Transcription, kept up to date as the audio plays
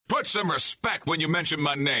Put some respect when you mention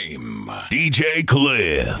my name. DJ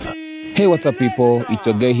Cliff. Hey, what's up people, it's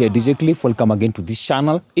your guy here, DJ Cliff. Welcome again to this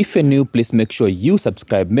channel. If you're new, please make sure you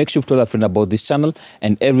subscribe. Make sure you tell a friend about this channel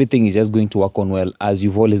and everything is just going to work on well as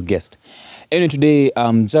you've always guessed. Anyway, today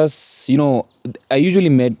I usually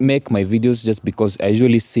make my videos just because I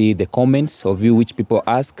usually see the comments of you which people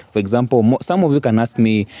ask. For example, some of you can ask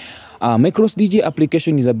me, my cross DJ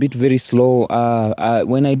application is a bit very slow.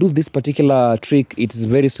 When I do this particular trick, it's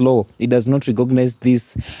very slow. It does not recognize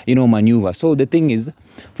this, maneuver. So the thing is,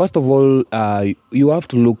 first of all, you have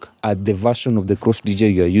to look at the version of the cross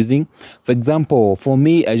DJ you are using. For example, for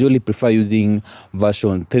me, I usually prefer using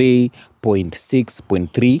version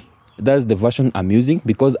 3.6.3. That's the version I'm using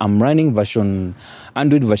because I'm running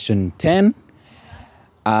Android version 10.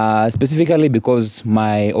 Specifically because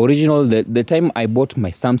my original, the time I bought my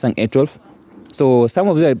Samsung A12. So some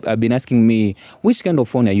of you have been asking me, which kind of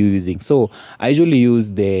phone are you using? So I usually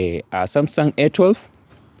use the Samsung A12.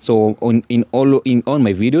 So in all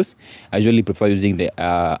my videos, I usually prefer using the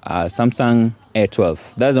Samsung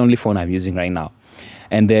A12. That's the only phone I'm using right now.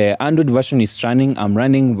 And the Android version is running. I'm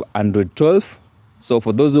running Android 12. So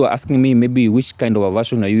for those who are asking me, maybe which kind of a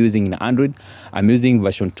version are you using in Android? I'm using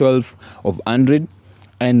version 12 of Android.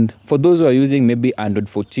 And for those who are using maybe Android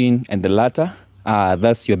 14 and the latter,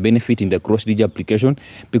 that's your benefit in the cross DJ application,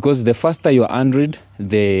 because the faster your Android,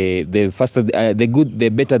 the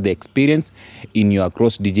better the experience in your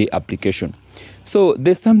cross DJ application. So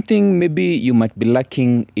there's something maybe you might be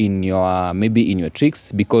lacking in your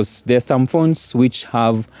tricks, because there's some phones which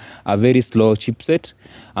have a very slow chipset.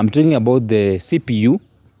 I'm talking about the CPU.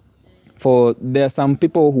 There are some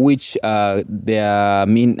people which their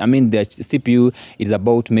CPU is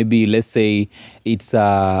about, maybe let's say it's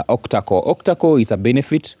octa-core. Octa-core is a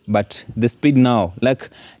benefit, but the speed now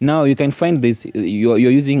you can find this, you're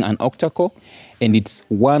using an octa-core and it's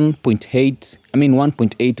 1.8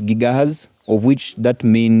 gigahertz, of which that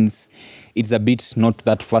means it's a bit not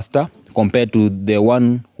that faster compared to the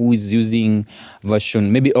one who is using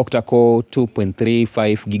version maybe octa-core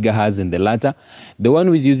 2.35 gigahertz and the latter. The one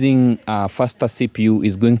who is using faster CPU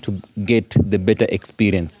is going to get the better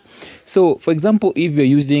experience. So for example, if you're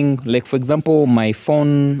using, like for example, my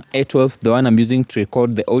phone A12, the one I'm using to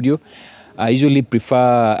record the audio, I usually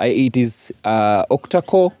prefer, it is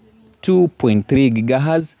octa-core 2.3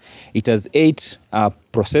 gigahertz. It has 8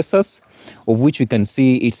 processors, of which we can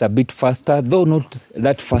see it's a bit faster, though not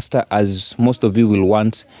that faster as most of you will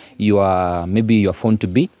want your phone to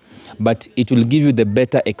be, but it will give you the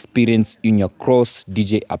better experience in your cross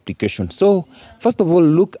DJ application. So first of all,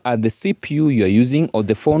 look at the CPU you are using or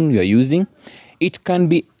the phone you are using. It can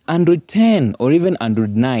be Android 10 or even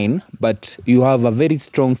Android 9, but you have a very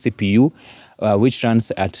strong CPU which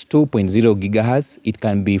runs at 2.0 gigahertz. It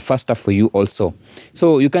can be faster for you also.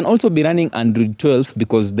 So you can also be running Android 12,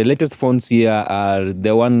 because the latest phones here are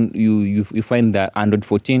the one you find the Android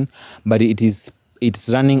 14, but it's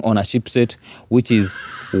running on a chipset which is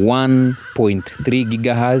 1.3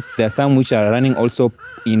 gigahertz. There are some which are running also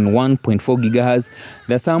in 1.4 gigahertz.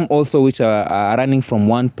 There are some also which are running from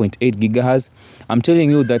 1.8 gigahertz. I'm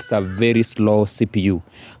telling you, that's a very slow CPU.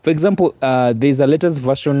 For example, there's a latest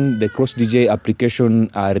version, the cross DJ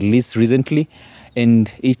application released recently,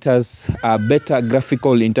 and it has a better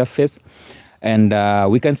graphical interface. And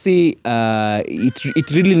we can see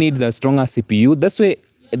it really needs a stronger CPU. That's why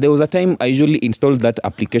there was a time I usually installed that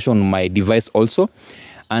application on my device also,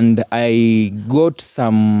 and I got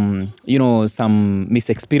some mixed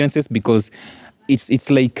experiences, because it's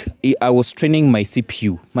like I was training my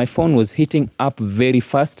CPU. My phone was heating up very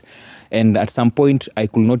fast, and at some point I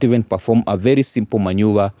could not even perform a very simple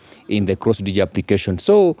maneuver in the cross DJ application.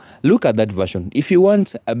 So look at that version. If you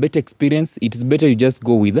want a better experience, it's better you just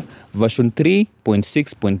go with version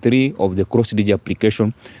 3.6.3 of the cross DJ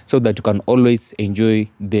application, so that you can always enjoy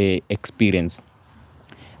the experience.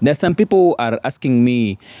 There's some people who are asking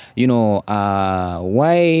me,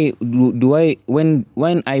 why do I, when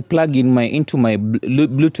I plug into my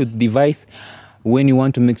Bluetooth device, when you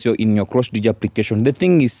want to make sure in your cross DJ application, the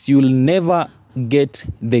thing is, you'll never get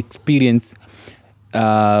the experience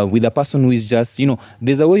with a person who is just,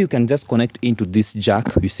 there's a way you can just connect into this jack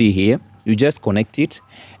you see here. You just connect it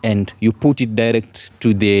and you put it direct to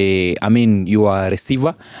your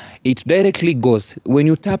receiver. It directly goes. When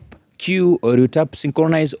you tap Q or you tap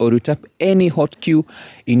synchronize or you tap any hotkey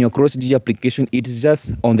in your cross DJ application, it's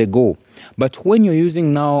just on the go. But when you're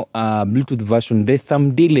using now Bluetooth version, there's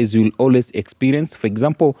some delays you'll always experience. For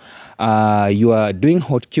example, you are doing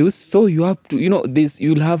hot cues, so you have to,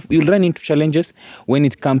 you'll run into challenges when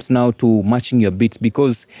it comes now to matching your beats,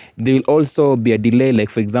 because there will also be a delay, like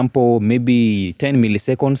for example maybe 10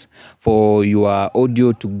 milliseconds for your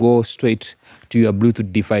audio to go straight to your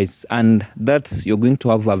Bluetooth device, and that's, you're going to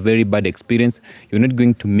have a very bad experience. You're not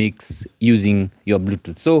going to mix using your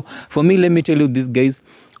Bluetooth. So for me, let me tell you this, guys,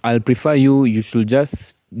 I'll prefer you should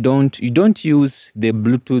just don't use the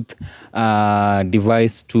Bluetooth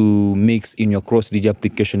device to mix in your cross DJ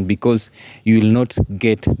application, because you will not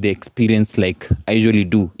get the experience like I usually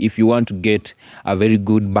do. If you want to get a very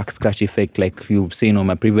good back scratch effect, like you've seen on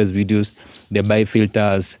my previous videos, the buy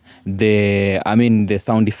filters, the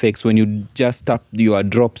sound effects, when you just tap your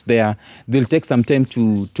drops there, they'll take some time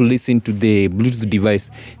to listen to the Bluetooth device.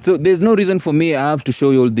 So there's no reason for me I have to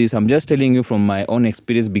show you all this. I'm just telling you from my own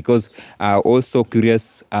experience, because I'm also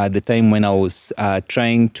curious at the time when I was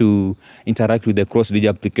trying to interact with the cross DJ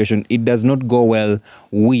application. It does not go well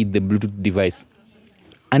with the Bluetooth device.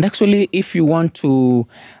 And actually, if you want to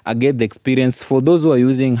get the experience, for those who are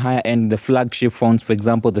using higher end, the flagship phones, for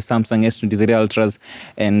example, the Samsung S23 Ultras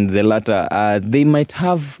and the latter, they might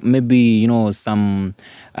have maybe some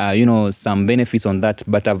benefits on that.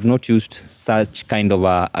 But I've not used such kind of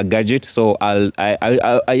a gadget, so I'll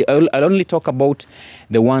only talk about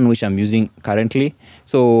the one which I'm using currently.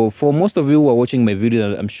 So for most of you who are watching my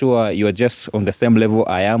video, I'm sure you are just on the same level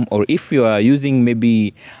I am, or if you are using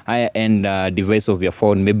maybe higher end device of your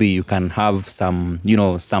phone, maybe you can have some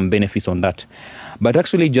benefits on that. But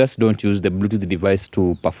actually, just don't use the Bluetooth device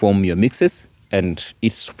to perform your mixes, and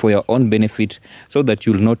it's for your own benefit, so that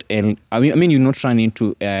you'll not you'll not run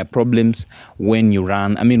into problems when you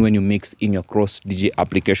when you mix in your cross DJ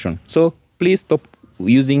application. So please stop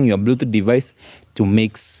using your Bluetooth device to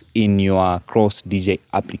mix in your cross DJ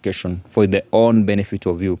application for the own benefit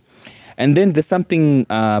of you. And then there's something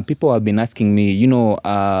people have been asking me,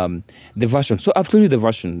 the version. So I've told you the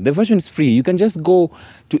version. The version is free. You can just go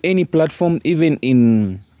to any platform, even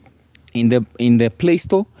in the Play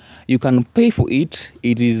Store. You can pay for it.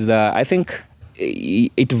 It is, I think,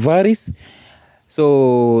 it varies.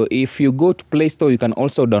 So if you go to Play Store, you can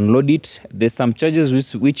also download it. There's some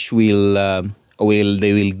charges which they'll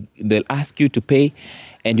ask you to pay,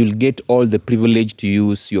 and you'll get all the privilege to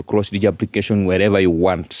use your cross DJ application wherever you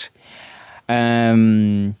want.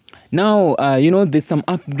 Now, there's some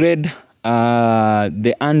upgrade,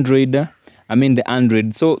 the Android.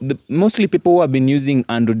 So mostly people who have been using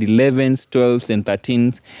Android 11s, 12s, and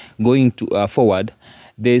 13s going to forward,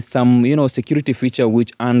 there's some, security feature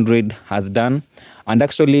which Android has done. And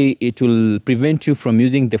actually, it will prevent you from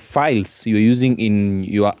using the files you're using in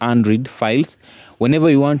your Android files. Whenever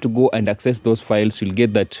you want to go and access those files, you'll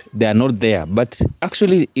get that they are not there. But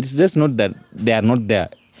actually, it's just not that they are not there.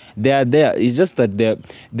 They are there. It's just that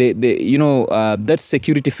that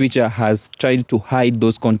security feature has tried to hide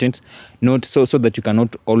those contents, not so that you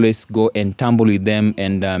cannot always go and tumble with them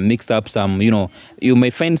and mix up some. You may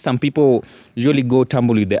find some people usually go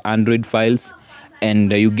tumble with the Android files,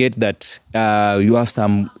 and you get that your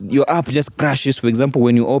app just crashes. For example,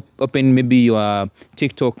 when you open maybe your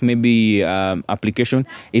TikTok application,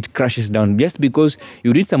 it crashes down just because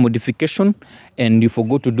you did some modification and you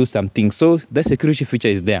forgot to do something. So that security feature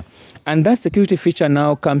is there, and that security feature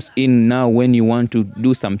now comes in now when you want to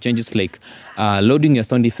do some changes, like loading your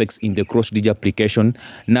sound effects in the cross DJ application.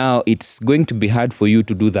 Now it's going to be hard for you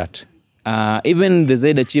to do that. Even the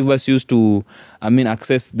Z Achievers used to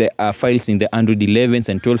access the files in the Android 11s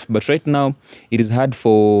and 12s, but right now it is hard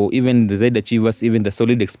for even the Z Achievers, even the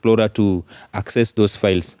Solid Explorer, to access those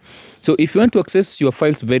files. So if you want to access your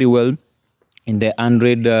files very well in the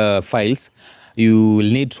Android files, you will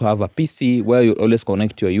need to have a PC where you always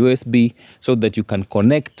connect your USB, so that you can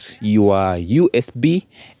connect your USB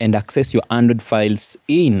and access your Android files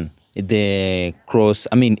in the cross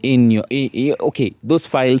those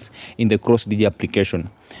files in the cross DJ application.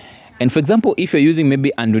 And for example, if you're using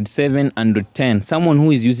maybe Android 7, Android 10, someone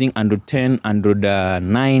who is using Android 10, Android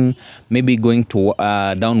 9, maybe going to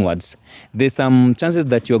downwards, there's some chances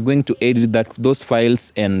that you're going to edit those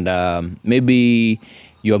files, and maybe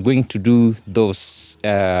you are going to do those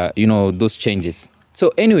those changes. So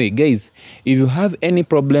anyway, guys, if you have any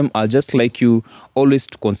problem, I'll just like you always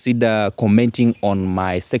to consider commenting on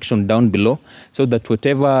my section down below, so that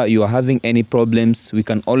whatever you are having any problems, we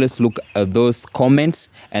can always look at those comments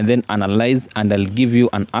and then analyze, and I'll give you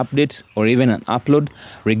an update or even an upload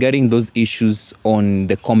regarding those issues on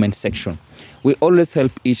the comment section. We always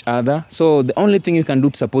help each other. So the only thing you can do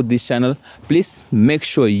to support this channel, please make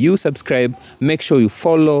sure you subscribe, make sure you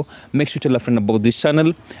follow, make sure you tell a friend about this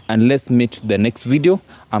channel, and let's meet the next video.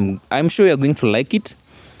 I'm sure you're going to like it.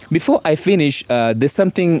 Before I finish, there's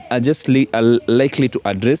something I just likely to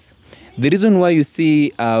address. The reason why you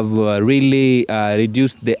see I've really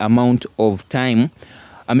reduced the amount of time,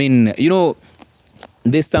 I mean, you know,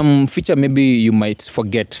 there's some feature maybe you might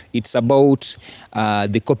forget. It's about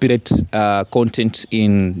the copyright content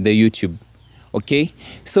in the YouTube. Okay,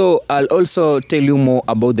 so I'll also tell you more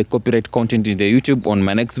about the copyright content in the YouTube on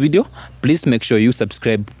my next video. Please make sure you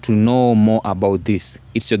subscribe to know more about this.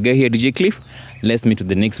 It's your guy here, DJ Cliff. Let's meet to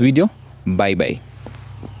the next video. Bye bye.